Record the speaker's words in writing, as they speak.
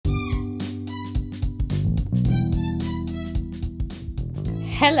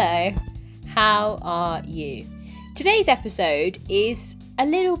Hello, how are you? Today's episode is a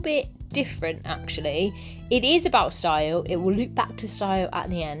little bit different actually. It is about style, it will loop back to style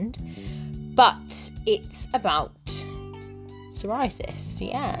at the end, but it's about psoriasis.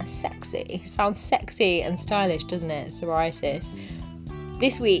 Yeah, sexy. Sounds sexy and stylish, doesn't it? Psoriasis.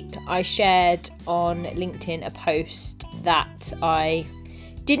 This week I shared on LinkedIn a post that I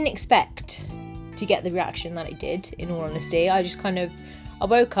didn't expect to get the reaction that it did, in all honesty. I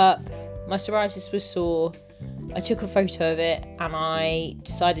woke up, my psoriasis was sore, I took a photo of it and I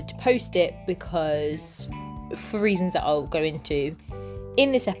decided to post it because, for reasons that I'll go into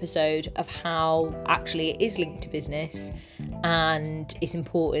in this episode, of how actually it is linked to business and it's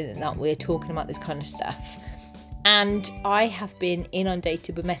important that we're talking about this kind of stuff. And I have been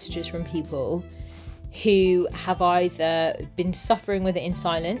inundated with messages from people who have either been suffering with it in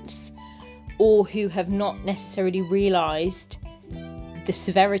silence or who have not necessarily realised the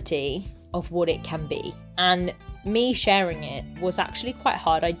severity of what it can be. And me sharing it was actually quite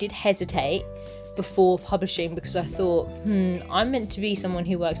hard. I did hesitate before publishing because I thought, I'm meant to be someone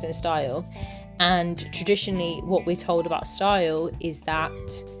who works in style, and traditionally what we're told about style is that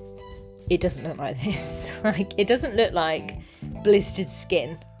it doesn't look like this. Like, it doesn't look like blistered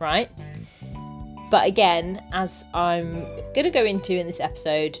skin, right? But again, as I'm going to go into in this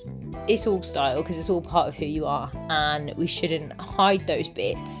episode, it's all style because it's all part of who you are, and we shouldn't hide those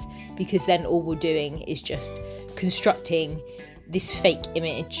bits, because then all we're doing is just constructing this fake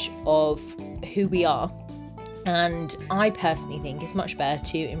image of who we are. And I personally think it's much better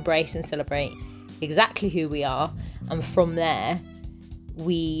to embrace and celebrate exactly who we are, and from there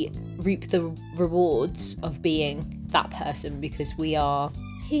we reap the rewards of being that person, because we are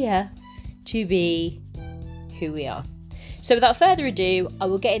here to be who we are. So without further ado, I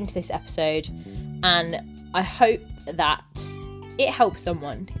will get into this episode, and I hope that it helps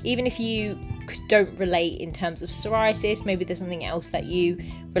someone. Even if you don't relate in terms of psoriasis, maybe there's something else that you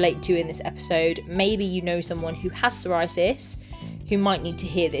relate to in this episode. Maybe you know someone who has psoriasis who might need to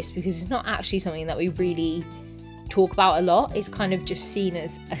hear this, because it's not actually something that we really talk about a lot. It's kind of just seen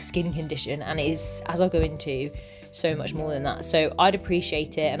as a skin condition, and it is, as I'll go into, so much more than that. So I'd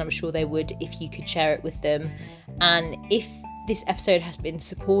appreciate it, and I'm sure they would, if you could share it with them. And if this episode has been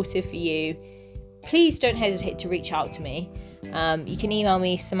supportive for you, please don't hesitate to reach out to me. You can email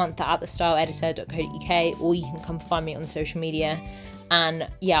me, samantha@thestyleeditor.co.uk, or you can come find me on social media. And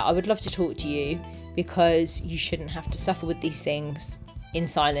yeah, I would love to talk to you, because you shouldn't have to suffer with these things in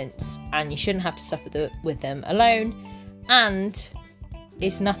silence, and you shouldn't have to suffer with them alone, and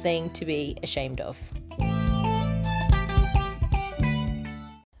it's nothing to be ashamed of.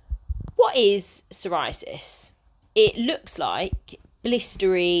 What is psoriasis? It looks like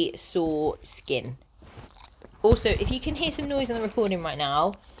blistery, sore skin. Also, if you can hear some noise on the recording right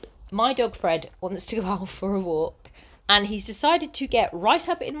now, my dog Fred wants to go out for a walk, and he's decided to get right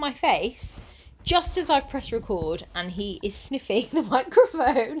up in my face just as I've pressed record, and he is sniffing the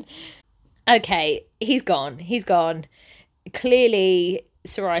microphone. Okay, he's gone. Clearly,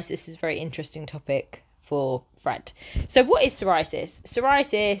 psoriasis is a very interesting topic for Fred. So what is psoriasis?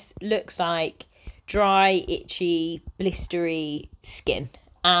 Psoriasis looks like dry, itchy, blistery skin.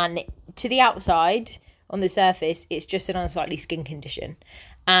 And to the outside, on the surface, it's just an unsightly skin condition.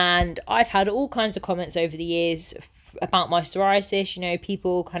 And I've had all kinds of comments over the years about my psoriasis, you know,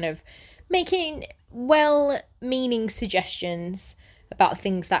 people kind of making well-meaning suggestions about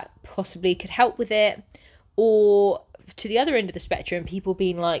things that possibly could help with it, or to the other end of the spectrum, people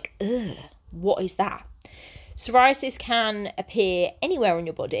being like, ugh, what is that? Psoriasis can appear anywhere on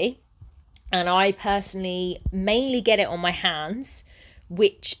your body, and I personally mainly get it on my hands,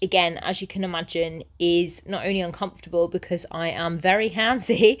 which again, as you can imagine, is not only uncomfortable because I am very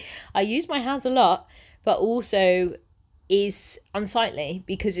handsy, I use my hands a lot, but also is unsightly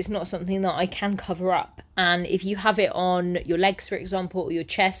because it's not something that I can cover up. And if you have it on your legs, for example, or your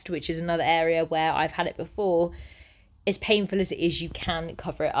chest, which is another area where I've had it before, as painful as it is, you can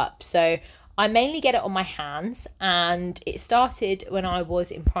cover it up. So I mainly get it on my hands, and it started when I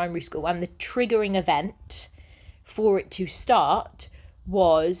was in primary school, and the triggering event for it to start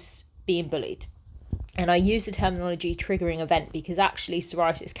was being bullied. And I use the terminology triggering event because actually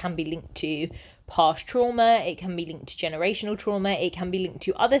psoriasis can be linked to past trauma, it can be linked to generational trauma, it can be linked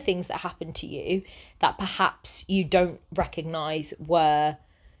to other things that happen to you that perhaps you don't recognise were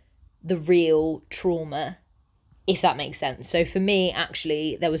the real trauma, if that makes sense. So for me,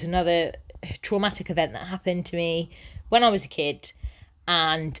 actually, there was another traumatic event that happened to me when I was a kid,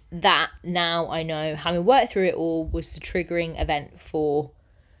 and that, now I know, having worked through it all, was the triggering event for,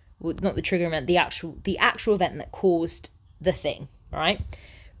 well, not the triggering event, the actual event that caused the thing. right?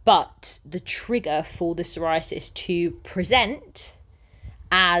 But the trigger for the psoriasis to present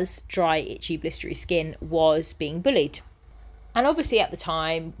as dry, itchy, blistery skin was being bullied. And obviously at the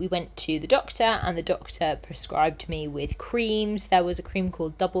time we went to the doctor and the doctor prescribed me with creams. There was a cream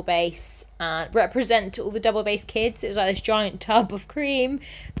called Double Base, and represent all the Double Base kids. It was like this giant tub of cream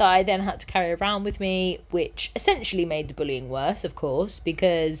that I then had to carry around with me, which essentially made the bullying worse, of course,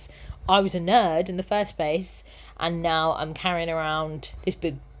 because I was a nerd in the first place and now I'm carrying around this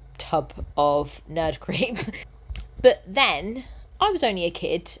big tub of nerd cream. But then I was only a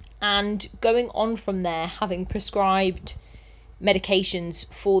kid, and going on from there, having prescribed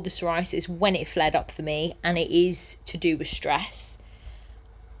medications for the psoriasis when it flared up for me, and it is to do with stress.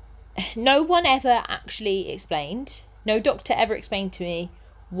 No one ever actually explained, no doctor ever explained to me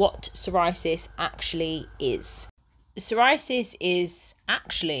what psoriasis actually is. Psoriasis is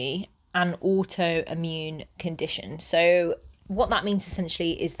actually an autoimmune condition. So what that means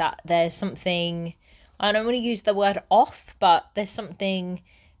essentially is that there's something, I don't want to use the word off, but there's something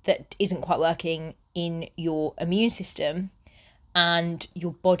that isn't quite working in your immune system, and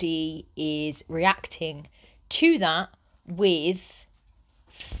your body is reacting to that with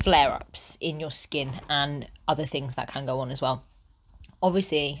flare-ups in your skin and other things that can go on as well.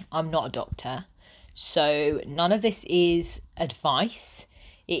 Obviously, I'm not a doctor, so none of this is advice.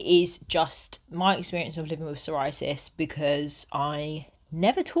 It is just my experience of living with psoriasis, because I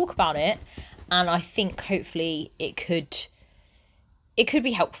never talk about it, and I think hopefully it could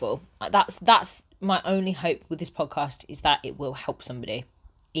be helpful. That's my only hope with this podcast, is that it will help somebody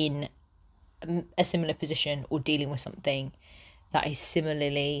in a similar position or dealing with something that is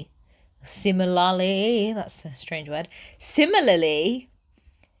similarly, that's a strange word, similarly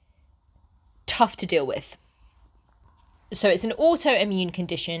tough to deal with. So it's an autoimmune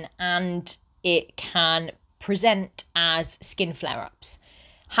condition and it can present as skin flare-ups.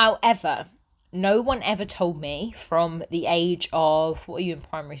 However, no one ever told me from the age of, what are you in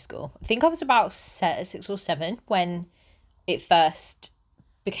primary school? I think I was about 6 or 7 when it first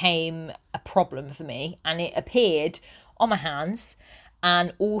became a problem for me, and it appeared on my hands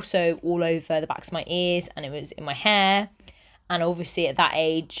and also all over the backs of my ears, and it was in my hair. And obviously at that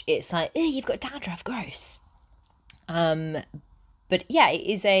age, it's like, oh, you've got dandruff, gross. But yeah, it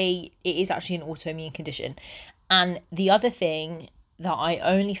is actually an autoimmune condition. And the other thing that I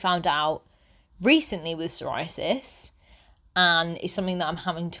only found out recently with psoriasis, and it's something that I'm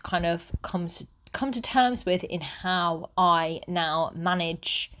having to kind of come to terms with in how I now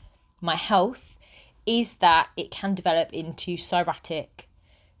manage my health, is that it can develop into psoriatic,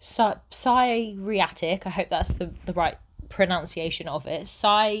 I hope that's the right pronunciation of it,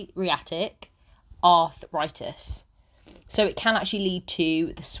 psoriatic arthritis. So it can actually lead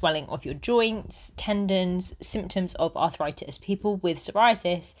to the swelling of your joints, tendons, symptoms of arthritis. People with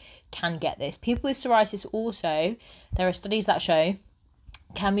psoriasis can get this. People with psoriasis also, there are studies that show,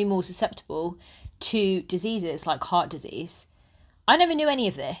 can be more susceptible to diseases like heart disease. I never knew any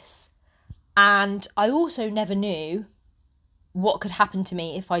of this. And I also never knew what could happen to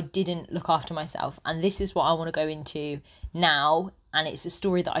me if I didn't look after myself. And this is what I want to go into now. And it's a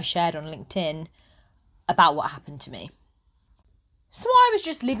story that I shared on LinkedIn about what happened to me. So I was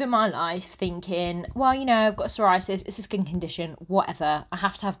just living my life thinking, well, you know, I've got psoriasis, it's a skin condition, whatever. I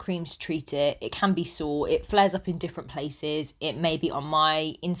have to have creams to treat it. It can be sore. It flares up in different places. It may be on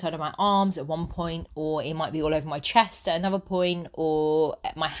my inside of my arms at one point, or it might be all over my chest at another point, or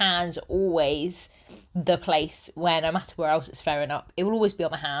at my hands, always the place where no matter where else it's flaring up, it will always be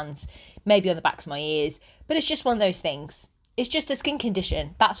on my hands, maybe on the backs of my ears. But it's just one of those things. It's just a skin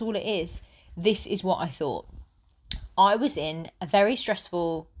condition. That's all it is. This is what I thought. I was in a very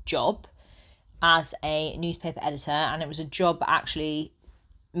stressful job as a newspaper editor, and it was a job that actually,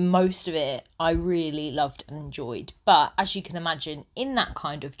 most of it I really loved and enjoyed. But as you can imagine, in that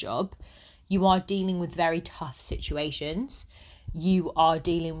kind of job, you are dealing with very tough situations. You are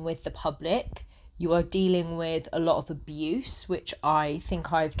dealing with the public. You are dealing with a lot of abuse, which I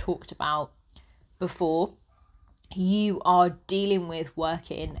think I've talked about before. You are dealing with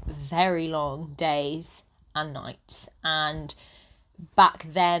working very long days and nights. And back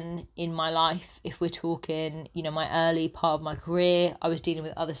then in my life, if we're talking, you know, my early part of my career, I was dealing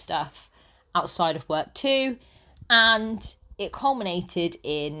with other stuff outside of work too. And it culminated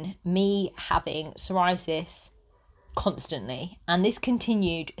in me having psoriasis constantly. And this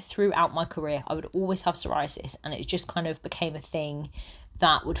continued throughout my career. I would always have psoriasis, and it just kind of became a thing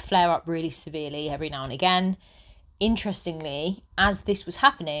that would flare up really severely every now and again. Interestingly, as this was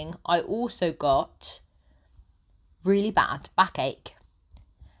happening, I also got really bad backache,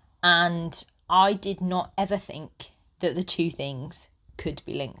 and I did not ever think that the two things could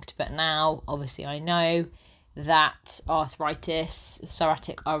be linked. But now, obviously, I know that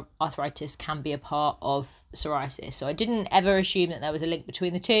psoriatic arthritis can be a part of psoriasis. So I didn't ever assume that there was a link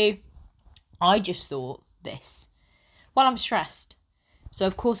between the two. I just thought this. Well, I'm stressed. So,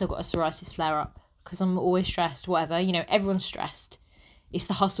 of course, I've got a psoriasis flare-up because I'm always stressed, whatever. You know, everyone's stressed. It's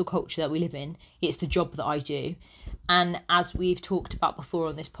the hustle culture that we live in. It's the job that I do. And as we've talked about before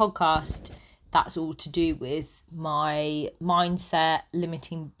on this podcast, that's all to do with my mindset,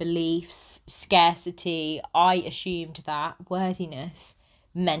 limiting beliefs, scarcity. I assumed that worthiness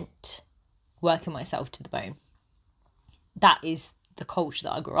meant working myself to the bone. That is the culture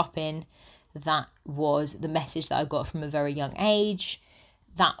that I grew up in. That was the message that I got from a very young age.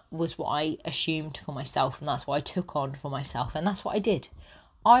 That was what I assumed for myself, and that's what I took on for myself, and that's what I did.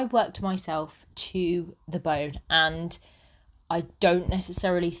 I worked myself to the bone, and I don't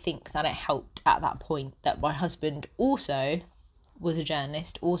necessarily think that it helped at that point that my husband also was a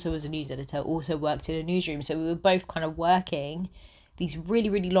journalist, also was a news editor, also worked in a newsroom. So we were both kind of working these really,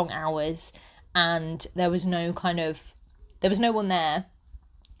 really long hours, and there was no one there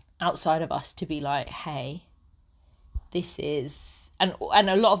outside of us to be like, hey, this is... And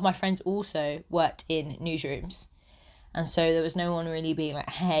a lot of my friends also worked in newsrooms. And so there was no one really being like,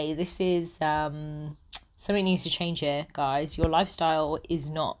 hey, this is... something needs to change here, guys. Your lifestyle is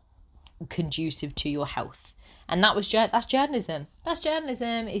not conducive to your health. And that's journalism. That's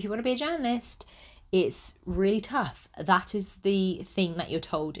journalism. If you want to be a journalist, it's really tough. That is the thing that you're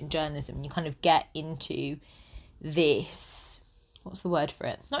told in journalism. You kind of get into this, what's the word for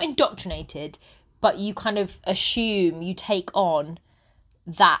it? Not indoctrinated, but you kind of assume, you take on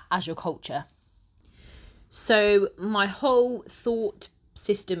that as your culture. So my whole thought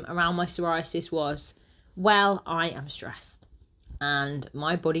system around my psoriasis was, well, I am stressed and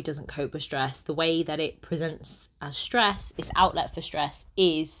my body doesn't cope with stress. The way that it presents as stress, its outlet for stress,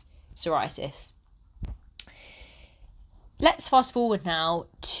 is psoriasis. Let's fast forward now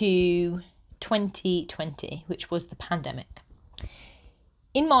to 2020, which was the pandemic.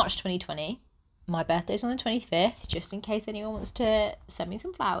 In March 2020, my birthday's on the 25th, just in case anyone wants to send me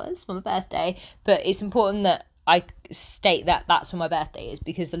some flowers for my birthday. But it's important that I state that that's when my birthday is,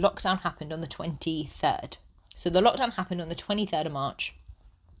 because the lockdown happened on the 23rd. So the lockdown happened on the 23rd of March,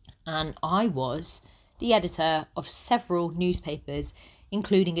 and I was the editor of several newspapers,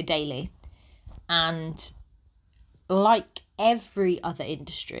 including a daily. And like every other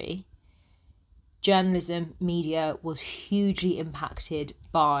industry, journalism, media was hugely impacted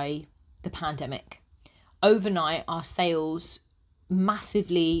by the pandemic. Overnight, our sales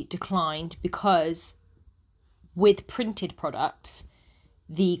massively declined because with printed products,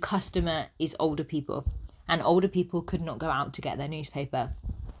 the customer is older people, and older people could not go out to get their newspaper.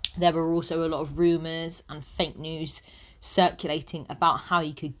 There were also a lot of rumours and fake news circulating about how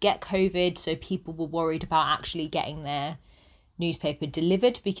you could get COVID, so people were worried about actually getting their newspaper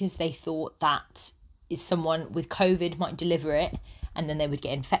delivered because they thought that someone with COVID might deliver it and then they would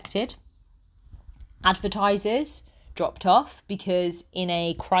get infected. Advertisers dropped off because in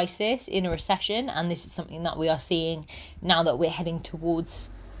a crisis, in a recession, and this is something that we are seeing now that we're heading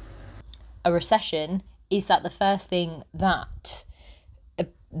towards a recession, is that the first thing that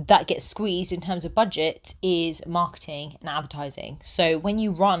gets squeezed in terms of budget is marketing and advertising. So when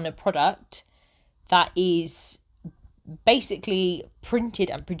you run a product that is basically printed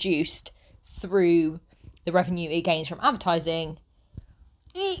and produced through the revenue it gains from advertising,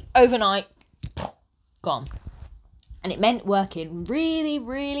 overnight, gone. And it meant working really,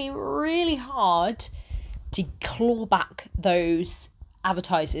 really, really hard to claw back those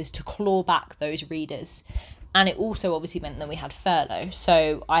advertisers, to claw back those readers. And it also obviously meant that we had furlough.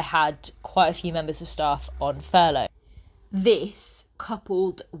 So I had quite a few members of staff on furlough. This,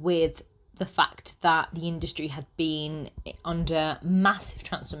 coupled with the fact that the industry had been under massive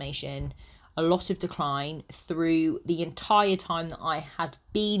transformation, a lot of decline through the entire time that I had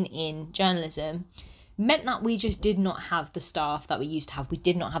been in journalism, meant that we just did not have the staff that we used to have. We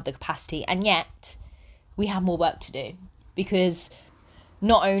did not have the capacity, and yet we had more work to do, because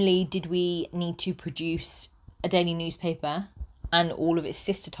not only did we need to produce a daily newspaper and all of its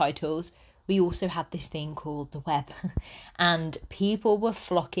sister titles, we also had this thing called the web, and people were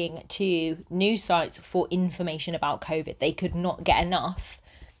flocking to news sites for information about COVID. They could not get enough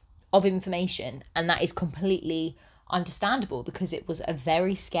of information, and that is completely understandable because it was a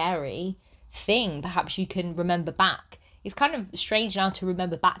very scary thing. Perhaps you can remember back. It's kind of strange now to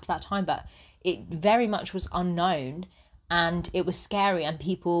remember back to that time, but it very much was unknown and it was scary, and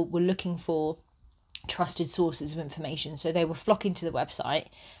people were looking for trusted sources of information. So they were flocking to the website,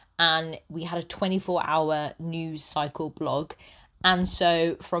 and we had a 24-hour news cycle blog. And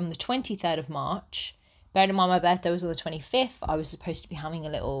so from the 23rd of March, bearing in mind my birthday was on the 25th, I was supposed to be having a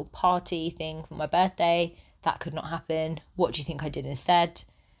little party thing for my birthday. That could not happen. What do you think I did instead?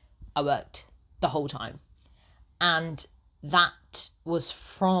 I worked the whole time. And that was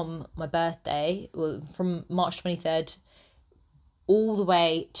from my birthday, well, from March 23rd all the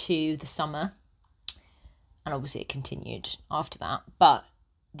way to the summer. And obviously it continued after that. But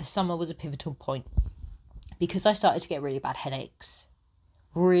the summer was a pivotal point because I started to get really bad headaches.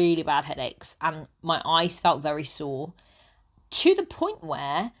 And my eyes felt very sore to the point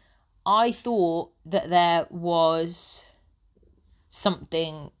where I thought that there was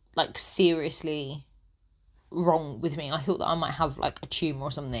something like seriously wrong with me. I thought that I might have like a tumour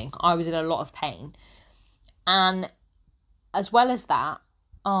or something. I was in a lot of pain. And as well as that,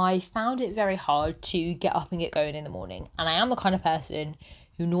 I found it very hard to get up and get going in the morning. And I am the kind of person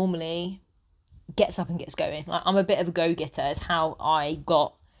who normally gets up and gets going. Like, I'm a bit of a go-getter. It's how I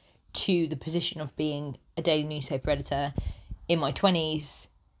got to the position of being a daily newspaper editor in my 20s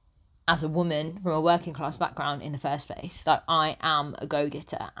as a woman from a working class background in the first place. Like, I am a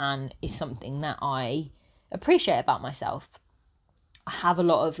go-getter, and it's something that I appreciate about myself. I have a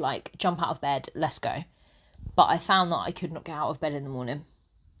lot of like, jump out of bed, let's go. But I found that I could not get out of bed in the morning.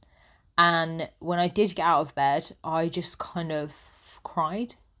 And when I did get out of bed, I just kind of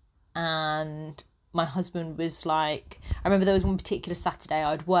cried. And my husband was like, I remember there was one particular Saturday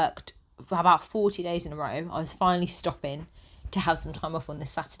I'd worked for about 40 days in a row. I was finally stopping to have some time off on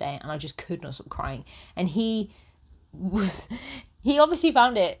this Saturday, and I just could not stop crying. And he obviously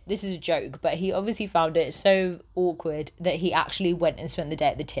found it, this is a joke, but he obviously found it so awkward that he actually went and spent the day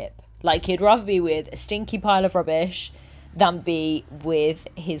at the tip. Like, he'd rather be with a stinky pile of rubbish than be with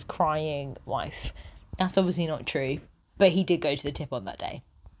his crying wife. That's obviously not true, but he did go to the tip on that day.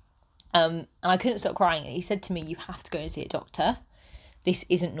 And I couldn't stop crying. And he said to me, you have to go and see a doctor. This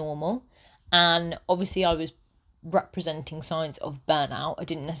isn't normal. And obviously I was representing signs of burnout. I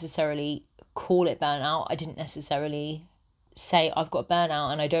didn't necessarily call it burnout. I didn't necessarily say I've got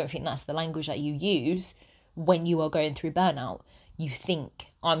burnout. And I don't think that's the language that you use when you are going through burnout. You think,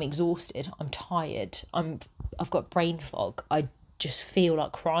 I'm exhausted, I'm tired, I've got brain fog, I just feel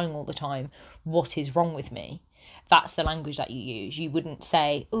like crying all the time. What is wrong with me? That's the language that you use. You wouldn't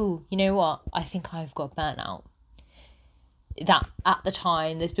say, oh, you know what, I think I've got burnout. That at the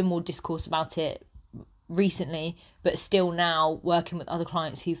time, there's been more discourse about it recently, but still now working with other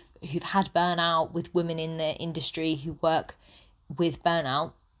clients who've had burnout, with women in the industry who work with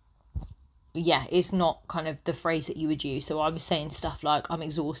burnout, yeah, it's not kind of the phrase that you would use. So I was saying stuff like, I'm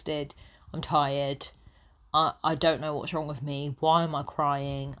exhausted, I'm tired, I don't know what's wrong with me, why am I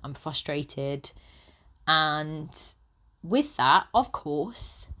crying, I'm frustrated. And with that, of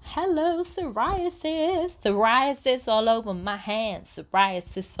course, hello, psoriasis all over my hands,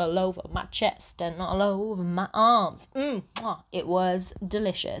 psoriasis all over my chest and all over my arms. It was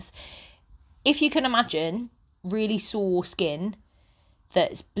delicious. If you can imagine really sore skin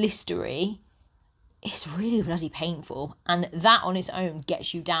that's blistery, it's really bloody painful, and that on its own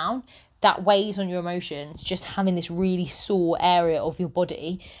gets you down. That weighs on your emotions, just having this really sore area of your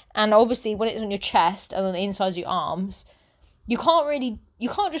body. And obviously when it's on your chest and on the insides of your arms, you can't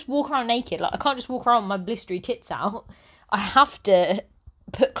just walk around naked. Like, I can't just walk around with my blistery tits out. I have to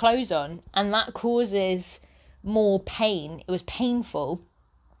put clothes on, and that causes more pain. It was painful,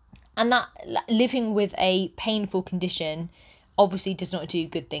 and that living with a painful condition obviously does not do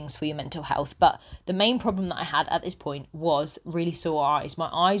good things for your mental health. But the main problem that I had at this point was really sore eyes. My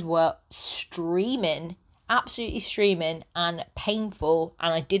eyes were streaming, absolutely streaming and painful,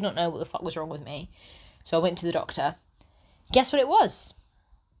 and I did not know what the fuck was wrong with me. So I went to the doctor. Guess what it was?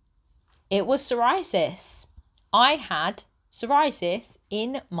 It was psoriasis. I had psoriasis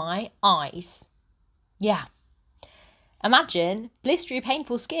in my eyes. Yeah. Imagine blistery,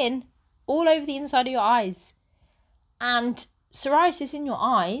 painful skin all over the inside of your eyes. And psoriasis in your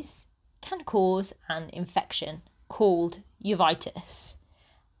eyes can cause an infection called uveitis.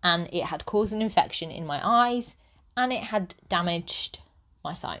 And it had caused an infection in my eyes, and it had damaged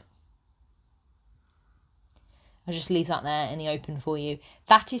my sight. I'll just leave that there in the open for you.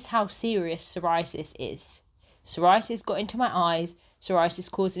 That is how serious psoriasis is. Psoriasis got into my eyes. Psoriasis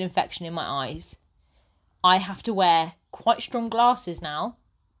caused an infection in my eyes. I have to wear quite strong glasses now.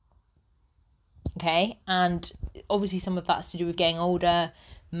 Okay, and obviously some of that's to do with getting older,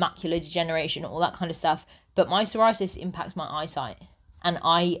 macular degeneration, all that kind of stuff. But my psoriasis impacts my eyesight. And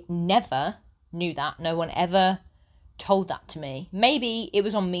I never knew that. No one ever told that to me. Maybe it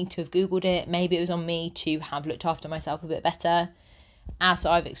was on me to have Googled it. Maybe it was on me to have looked after myself a bit better. As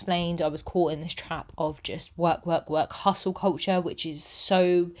I've explained, I was caught in this trap of just work, hustle culture, which is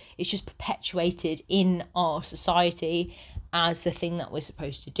it's just perpetuated in our society as the thing that we're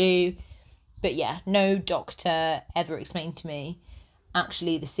supposed to do. But yeah, no doctor ever explained to me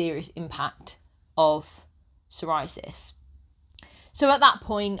actually the serious impact of psoriasis. So at that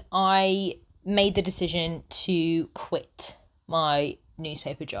point, I made the decision to quit my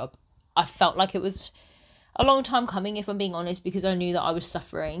newspaper job. I felt like it was a long time coming, if I'm being honest, because I knew that I was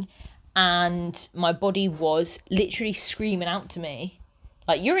suffering and my body was literally screaming out to me,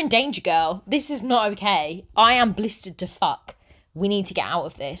 like, you're in danger, girl. This is not okay. I am blistered to fuck. We need to get out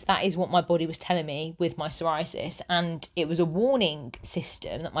of this. That is what my body was telling me with my psoriasis. And it was a warning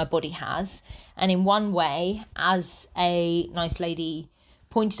system that my body has. And in one way, as a nice lady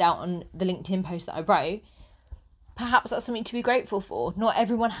pointed out on the LinkedIn post that I wrote, perhaps that's something to be grateful for. Not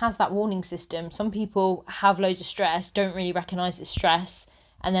everyone has that warning system. Some people have loads of stress, don't really recognise it's stress,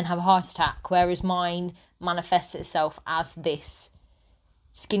 and then have a heart attack, whereas mine manifests itself as this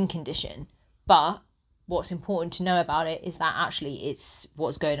skin condition. But what's important to know about it is that actually it's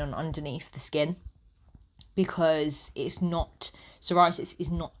what's going on underneath the skin, because psoriasis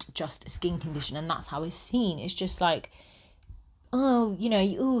is not just a skin condition, and that's how it's seen. It's just like, so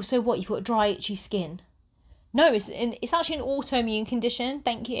what, you've got dry, itchy skin. No, it's actually an autoimmune condition,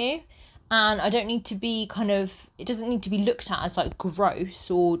 thank you. And I don't need to be it doesn't need to be looked at as like gross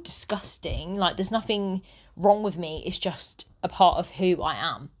or disgusting. Like, there's nothing wrong with me. It's just a part of who I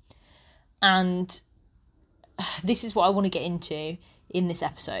am. And this is what I want to get into in this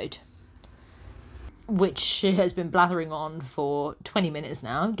episode, which has been blathering on for 20 minutes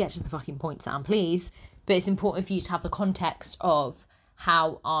now. Get to the fucking point, Sam, please. But it's important for you to have the context of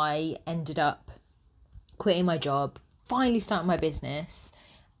how I ended up quitting my job, finally starting my business,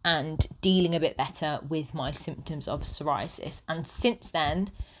 and dealing a bit better with my symptoms of psoriasis. And since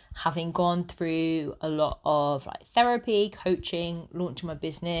then, having gone through a lot of like therapy, coaching, launching my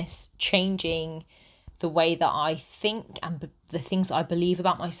business, changing the way that I think and the things that I believe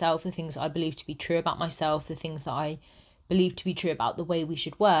about myself, the things that I believe to be true about myself, the things that I believe to be true about the way we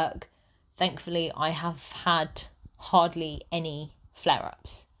should work, thankfully I have had hardly any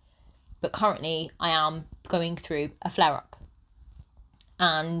flare-ups. But currently I am going through a flare-up.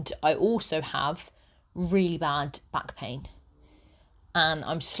 And I also have really bad back pain. And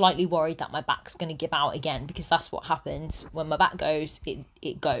I'm slightly worried that my back's going to give out again, because that's what happens when my back goes,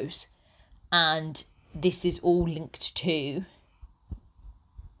 it goes. And this is all linked to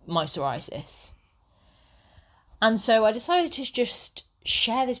my psoriasis. And so I decided to just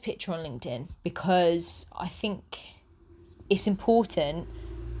share this picture on LinkedIn, because I think it's important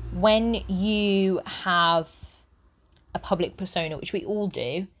when you have a public persona, which we all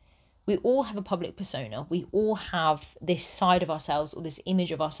do. We all have a public persona. We all have this side of ourselves, or this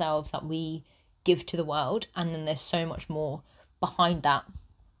image of ourselves that we give to the world. And then there's so much more behind that.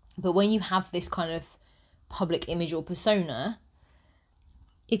 But when you have this kind of public image or persona,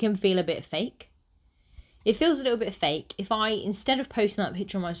 it can feel a bit fake. It feels a little bit fake. If I, instead of posting that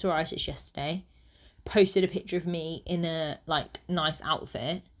picture of my psoriasis yesterday, posted a picture of me in a like nice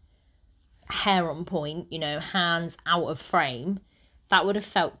outfit, hair on point, hands out of frame, that would have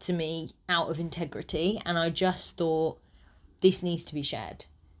felt to me out of integrity. And I just thought, this needs to be shared,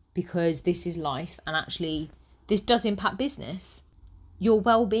 because this is life, and actually this does impact business. Your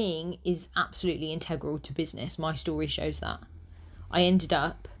well-being is absolutely integral to business. My story shows that. I ended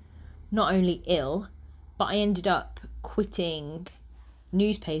up not only ill, but I ended up quitting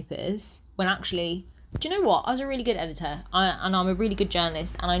newspapers when actually, do you know what? I was a really good editor, and I'm a really good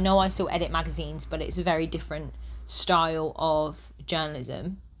journalist, and I know I still edit magazines, but it's a very different style of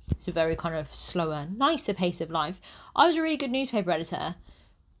journalism. It's a very kind of slower, nicer pace of life. I was a really good newspaper editor,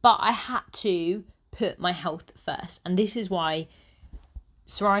 but I had to put my health first. And this is why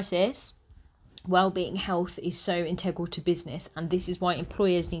psoriasis, well-being, health is so integral to business. And this is why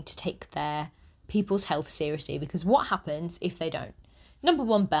employers need to take their people's health seriously, because what happens if they don't? Number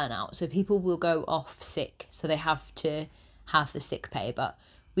one, burnout. So people will go off sick, so they have to have the sick pay. But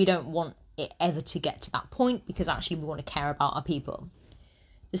we don't want it ever to get to that point, because actually we want to care about our people.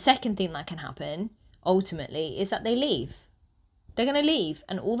 The second thing that can happen ultimately is that they leave. They're going to leave,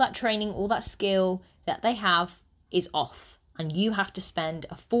 and all that training, all that skill that they have is off, and you have to spend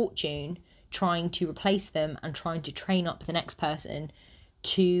a fortune trying to replace them and trying to train up the next person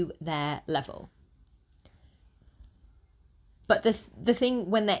to their level. But the thing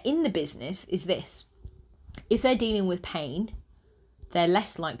when they're in the business is this: if they're dealing with pain, they're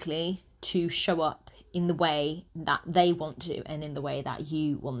less likely to show up in the way that they want to and in the way that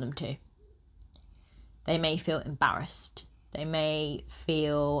you want them to. They may feel embarrassed. They may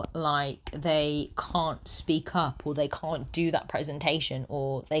feel like they can't speak up, or they can't do that presentation,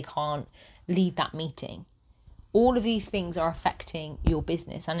 or they can't lead that meeting. All of these things are affecting your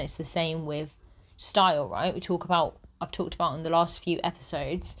business, and it's the same with style, right? I've talked about in the last few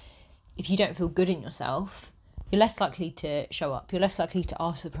episodes, if you don't feel good in yourself, you're less likely to show up, you're less likely to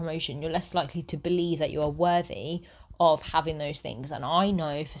ask for promotion, you're less likely to believe that you are worthy of having those things. And I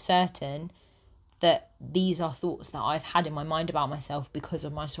know for certain that these are thoughts that I've had in my mind about myself because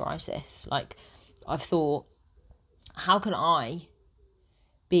of my psoriasis. Like, I've thought, how can I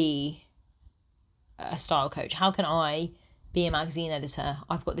be a style coach? How can I be a magazine editor?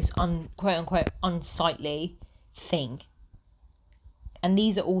 I've got this quote unquote unsightly thing. And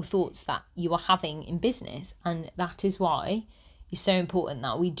these are all thoughts that you are having in business. And that is why it's so important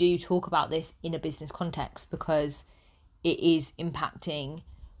that we do talk about this in a business context, because it is impacting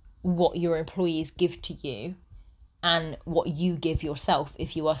what your employees give to you and what you give yourself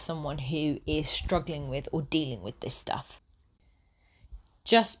if you are someone who is struggling with or dealing with this stuff.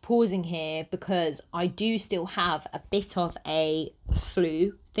 Just pausing here because I do still have a bit of a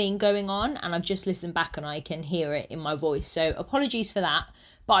flu thing going on, and I've just listened back and I can hear it in my voice. So apologies for that.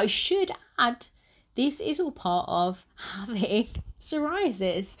 But I should add, this is all part of having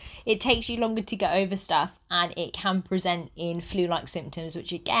psoriasis. It takes you longer to get over stuff, and it can present in flu-like symptoms,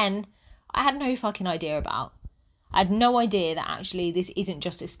 which again, I had no fucking idea about. I had no idea that actually this isn't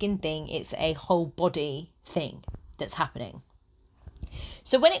just a skin thing, it's a whole body thing that's happening.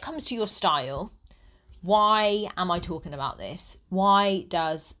 So when it comes to your style, why am I talking about this? Why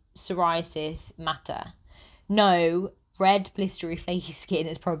does psoriasis matter? No, red, blistery, flaky skin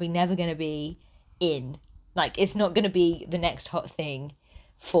is probably never going to be in. Like, it's not going to be the next hot thing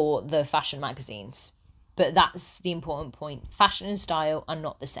for the fashion magazines. But that's the important point. Fashion and style are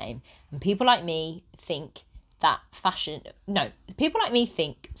not the same. And people like me think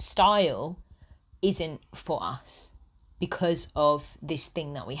style isn't for us because of this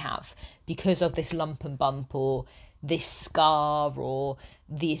thing that we have, because of this lump and bump, or this scar, or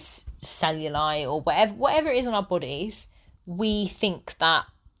this cellulite, or whatever it is on our bodies. We think that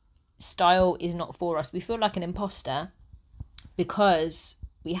style is not for us. We feel like an imposter because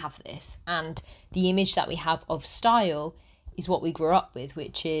we have this, and the image that we have of style is what we grew up with,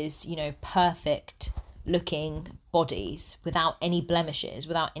 which is, perfect looking bodies without any blemishes,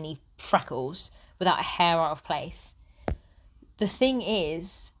 without any freckles, without a hair out of place. The thing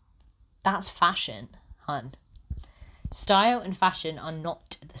is, that's fashion, hun. Style and fashion are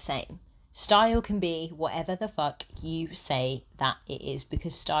not the same. Style can be whatever the fuck you say that it is,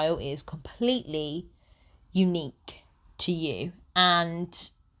 because style is completely unique to you.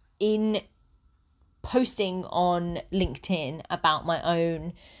 And in posting on LinkedIn about my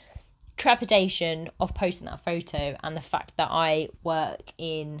own trepidation of posting that photo and the fact that I work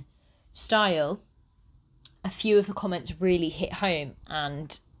in style, a few of the comments really hit home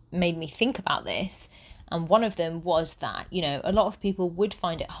and made me think about this. And one of them was that, a lot of people would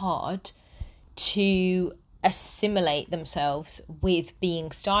find it hard to assimilate themselves with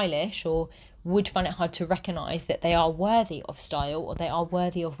being stylish, or would find it hard to recognise that they are worthy of style, or they are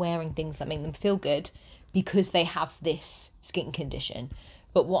worthy of wearing things that make them feel good, because they have this skin condition.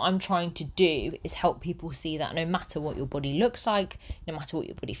 But what I'm trying to do is help people see that no matter what your body looks like, no matter what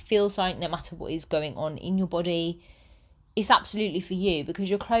your body feels like, no matter what is going on in your body, it's absolutely for you, because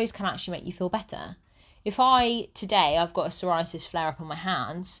your clothes can actually make you feel better. If I've got a psoriasis flare up on my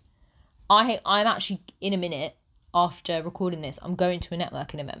hands, I'm actually, in a minute after recording this, I'm going to a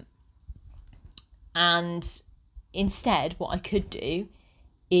networking event. And instead, what I could do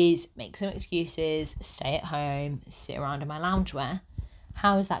is make some excuses, stay at home, sit around in my loungewear.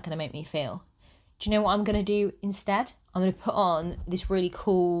 How is that going to make me feel? Do you know what I'm going to do instead? I'm going to put on this really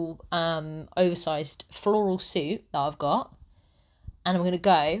cool, oversized floral suit that I've got. And I'm going to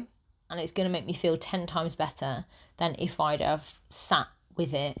go, and it's going to make me feel 10 times better than if I'd have sat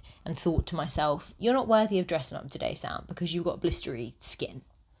with it and thought to myself, you're not worthy of dressing up today, Sam, because you've got blistery skin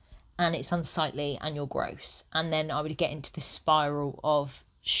and it's unsightly and you're gross. And then I would get into this spiral of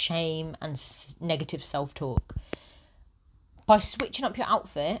shame and negative self-talk. By switching up your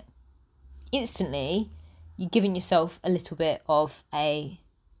outfit, instantly you're giving yourself a little bit of a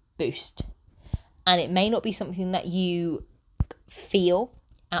boost. And it may not be something that you feel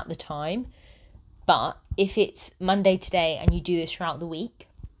at the time, but if it's Monday today and you do this throughout the week,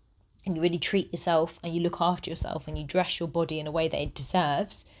 and you really treat yourself and you look after yourself and you dress your body in a way that it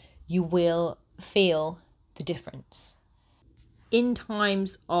deserves, you will feel the difference. In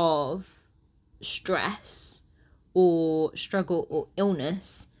times of stress or struggle or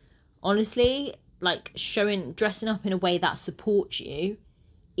illness, honestly, like dressing up in a way that supports you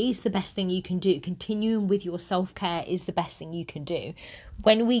is the best thing you can do. Continuing with your self-care is the best thing you can do.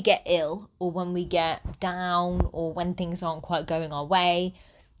 When we get ill or when we get down or when things aren't quite going our way,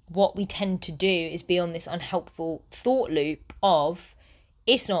 what we tend to do is be on this unhelpful thought loop of,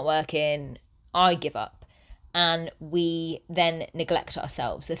 it's not working, I give up. And we then neglect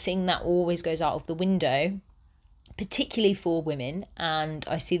ourselves. The thing that always goes out of the window, particularly for women, and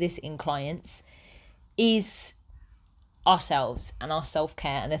I see this in clients, is ourselves and our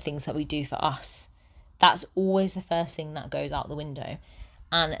self-care and the things that we do for us. That's always the first thing that goes out the window.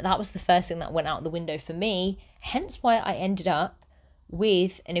 And that was the first thing that went out the window for me, hence why I ended up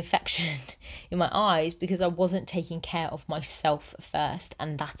with an infection in my eyes, because I wasn't taking care of myself first.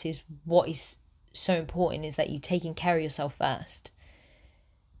 And that is what is so important, is that you're taking care of yourself first.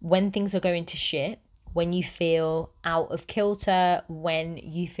 When things are going to shit, when you feel out of kilter, when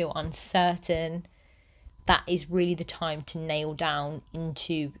you feel uncertain, that is really the time to nail down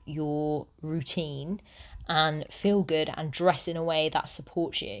into your routine and feel good and dress in a way that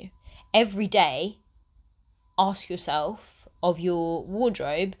supports you. Every day, ask yourself of your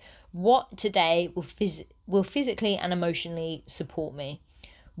wardrobe, what today will physically and emotionally support me?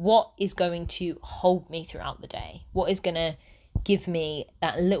 What is going to hold me throughout the day? What is going to give me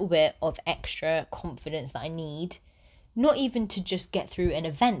that little bit of extra confidence that I need? Not even to just get through an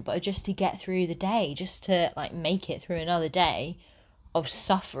event, but just to get through the day, just to like make it through another day of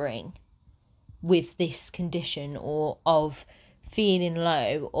suffering with this condition, or of feeling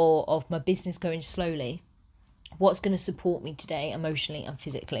low, or of my business going slowly. What's going to support me today emotionally and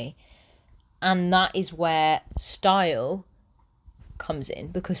physically? And that is where style comes in,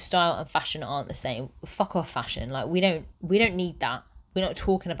 because style and fashion aren't the same. Fuck off fashion. Like we don't need that. We're not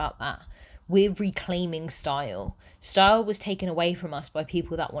talking about that. We're reclaiming style. Style was taken away from us by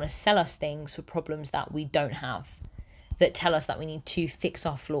people that want to sell us things for problems that we don't have, that tell us that we need to fix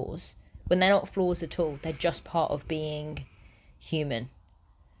our flaws, when they're not flaws at all. They're just part of being human.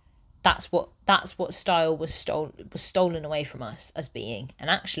 That's what style was stolen away from us as being. And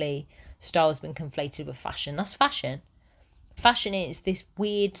actually, style has been conflated with fashion. That's fashion. Fashion is this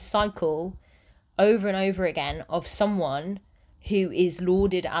weird cycle over and over again of someone who is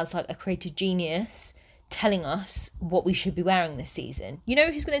lauded as like a creative genius telling us what we should be wearing this season. You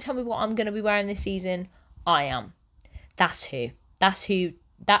know who's going to tell me what I'm going to be wearing this season? I am. That's who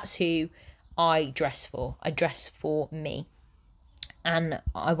I dress for. I dress for me. And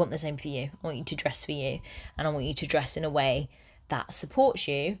I want the same for you. I want you to dress for you. And I want you to dress in a way that supports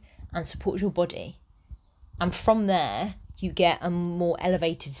you and supports your body. And from there, you get a more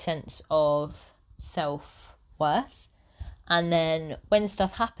elevated sense of self-worth. And then when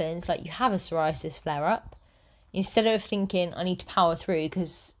stuff happens, like you have a psoriasis flare-up, instead of thinking I need to power through,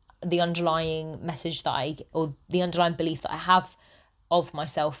 because the underlying message or the underlying belief that I have of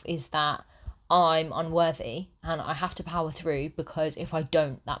myself is that I'm unworthy and I have to power through, because if I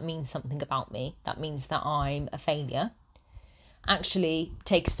don't, that means something about me. That means that I'm a failure. Actually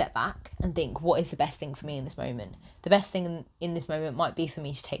take a step back and think, what is the best thing for me in this moment? The best thing in this moment might be for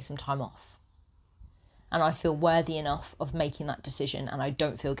me to take some time off. And I feel worthy enough of making that decision, and I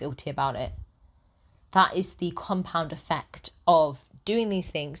don't feel guilty about it. That is the compound effect of doing these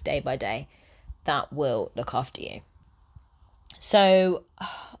things day by day that will look after you. So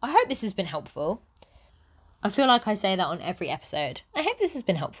I hope this has been helpful. I feel like I say that on every episode. I hope this has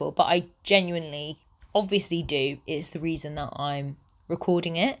been helpful, but I genuinely, obviously do. It's the reason that I'm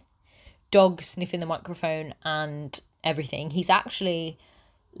recording it. Dog sniffing the microphone and everything. He's actually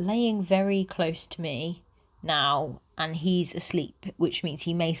laying very close to me now, and he's asleep, which means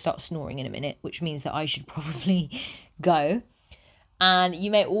he may start snoring in a minute, which means that I should probably go. And you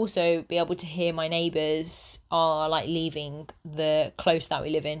may also be able to hear my neighbours are like leaving the close that we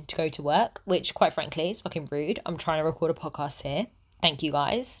live in to go to work, which quite frankly is fucking rude. I'm trying to record a podcast here. Thank you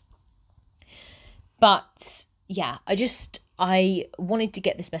guys. But yeah, I wanted to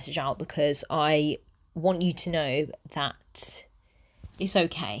get this message out because I want you to know that it's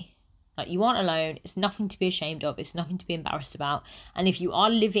okay. Like, you aren't alone. It's nothing to be ashamed of. It's nothing to be embarrassed about. And if you are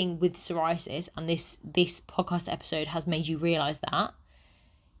living with psoriasis and this podcast episode has made you realise that,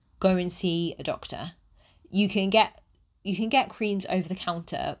 go and see a doctor. You can get creams over the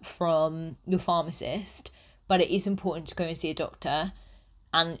counter from your pharmacist, but it is important to go and see a doctor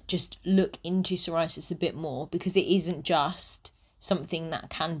and just look into psoriasis a bit more, because it isn't just something that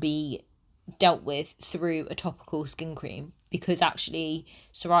can be dealt with through a topical skin cream, because actually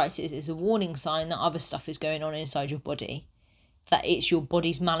psoriasis is a warning sign that other stuff is going on inside your body, that it's your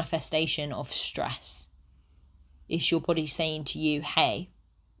body's manifestation of stress. It's your body saying to you, hey,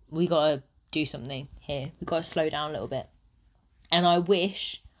 we gotta do something here. We've got to slow down a little bit. And I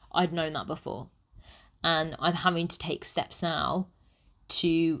wish I'd known that before. And I'm having to take steps now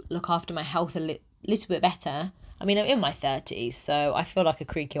to look after my health a little bit better. I mean, I'm in my 30s, so I feel like a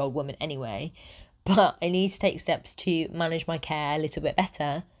creaky old woman anyway. But I need to take steps to manage my care a little bit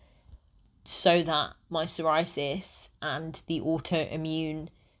better so that my psoriasis and the autoimmune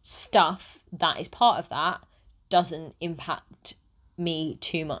stuff that is part of that doesn't impact me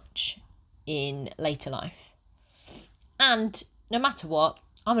too much in later life. And no matter what,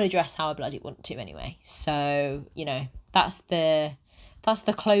 I'm going to dress how I bloody want to anyway. So, you know, that's the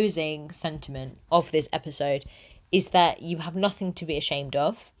closing sentiment of this episode, is that you have nothing to be ashamed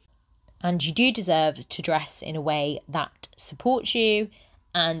of, and you do deserve to dress in a way that supports you,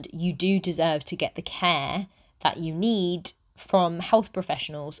 and you do deserve to get the care that you need from health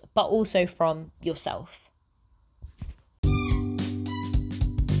professionals, but also from yourself.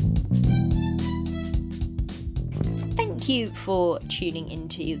 Thank you for tuning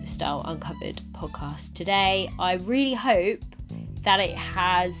into the Style Uncovered podcast today. I really hope that it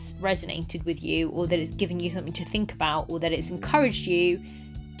has resonated with you, or that it's given you something to think about, or that it's encouraged you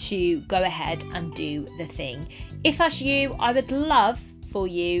to go ahead and do the thing. If that's you, I would love for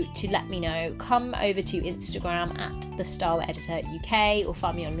you to let me know. Come over to Instagram at The Style Editor UK, or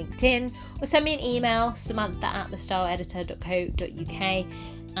find me on LinkedIn, or send me an email, samantha@thestyleeditor.co.uk,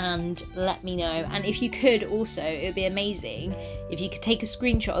 and let me know. And if you could also, it would be amazing if you could take a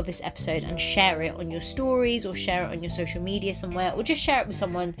screenshot of this episode and share it on your stories, or share it on your social media somewhere, or just share it with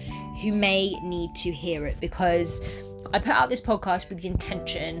someone who may need to hear it, because I put out this podcast with the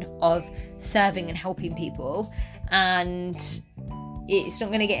intention of serving and helping people, and it's not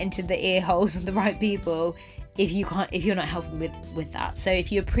going to get into the ear holes of the right people if you're not helping with that. So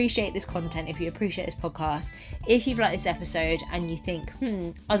if you appreciate this content, if you appreciate this podcast, if you've liked this episode and you think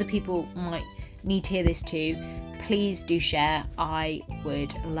other people might need to hear this too, please do share. I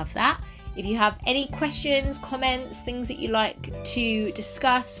would love that. If you have any questions, comments, things that you'd like to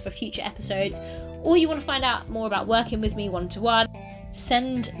discuss for future episodes, or you want to find out more about working with me one-to-one,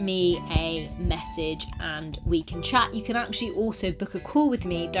 send me a message and we can chat. You can actually also book a call with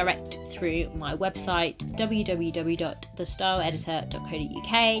me direct through my website,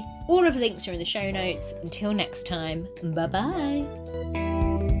 www.thestyleeditor.co.uk. All of the links are in the show notes. Until next time, bye-bye.